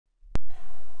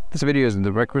This video is a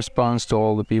direct response to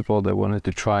all the people that wanted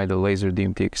to try the laser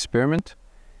DMT experiment.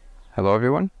 Hello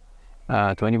everyone.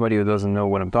 To anybody who doesn't know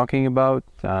what I'm talking about,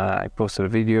 I posted a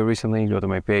video recently. Go to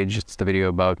my page. It's the video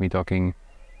about me talking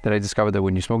that I discovered that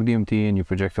when you smoke DMT and you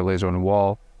project a laser on a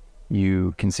wall,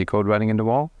 you can see code writing in the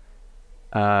wall.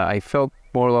 I felt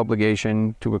moral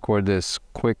obligation to record this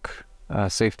quick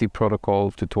safety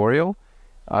protocol tutorial.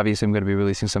 Obviously, I'm going to be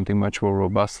releasing something much more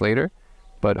robust later,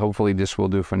 but hopefully this will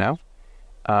do for now.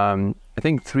 I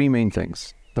think three main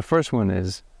things. The first one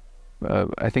is,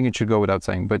 I think it should go without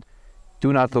saying, but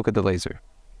do not look at the laser.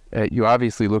 You're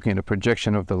obviously looking at a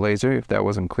projection of the laser, if that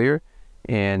wasn't clear,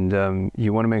 and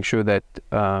you want to make sure that,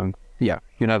 you're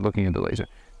not looking at the laser.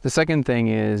 The second thing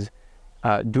is,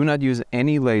 do not use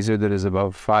any laser that is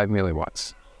above 5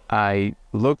 milliwatts. I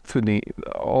looked through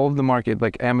all of the market,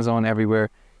 like Amazon, everywhere.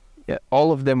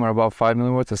 All of them are above 5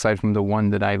 milliwatts, aside from the one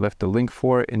that I left the link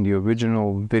for in the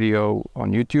original video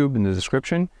on YouTube in the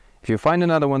description. If you find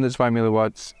another one that's 5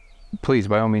 milliwatts, please,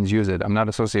 by all means, use it. I'm not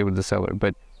associated with the seller,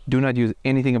 but do not use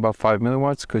anything above 5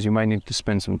 milliwatts because you might need to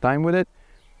spend some time with it,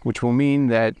 which will mean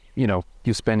that, you're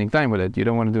spending time with it. You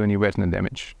don't want to do any retina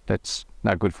damage. That's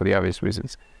not good for the obvious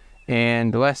reasons.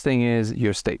 And the last thing is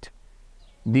your state.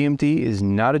 DMT is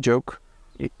not a joke.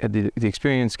 The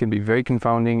experience can be very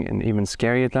confounding and even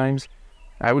scary at times.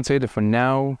 I would say that for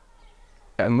now,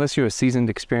 unless you're a seasoned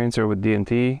experiencer with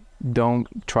DMT, don't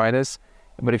try this.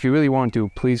 But if you really want to,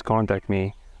 please contact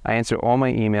me. I answer all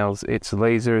my emails. It's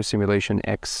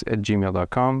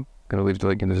lasersimulationx@gmail.com. I'm going to leave the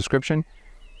link in the description.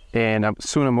 And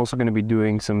soon I'm also going to be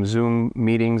doing some Zoom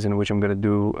meetings in which I'm going to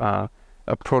do a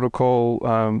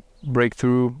protocol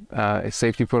breakthrough,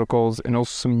 safety protocols, and also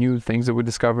some new things that we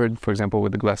discovered. For example,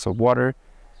 with the glass of water.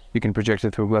 You can project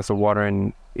it through a glass of water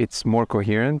and it's more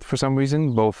coherent for some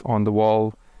reason, both on the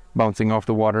wall, bouncing off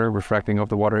the water, refracting off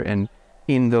the water, and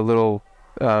in the little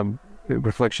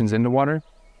reflections in the water.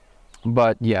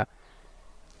 But yeah,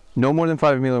 no more than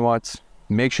 5 milliwatts.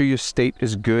 Make sure your state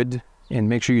is good and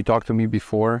make sure you talk to me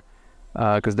before,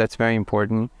 because that's very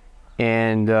important.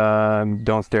 And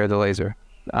don't stare at the laser.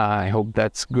 I hope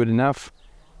that's good enough.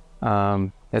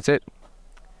 That's it.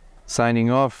 Signing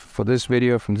off for this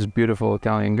video from this beautiful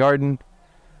Italian garden.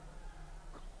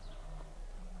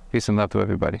 Peace and love to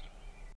everybody.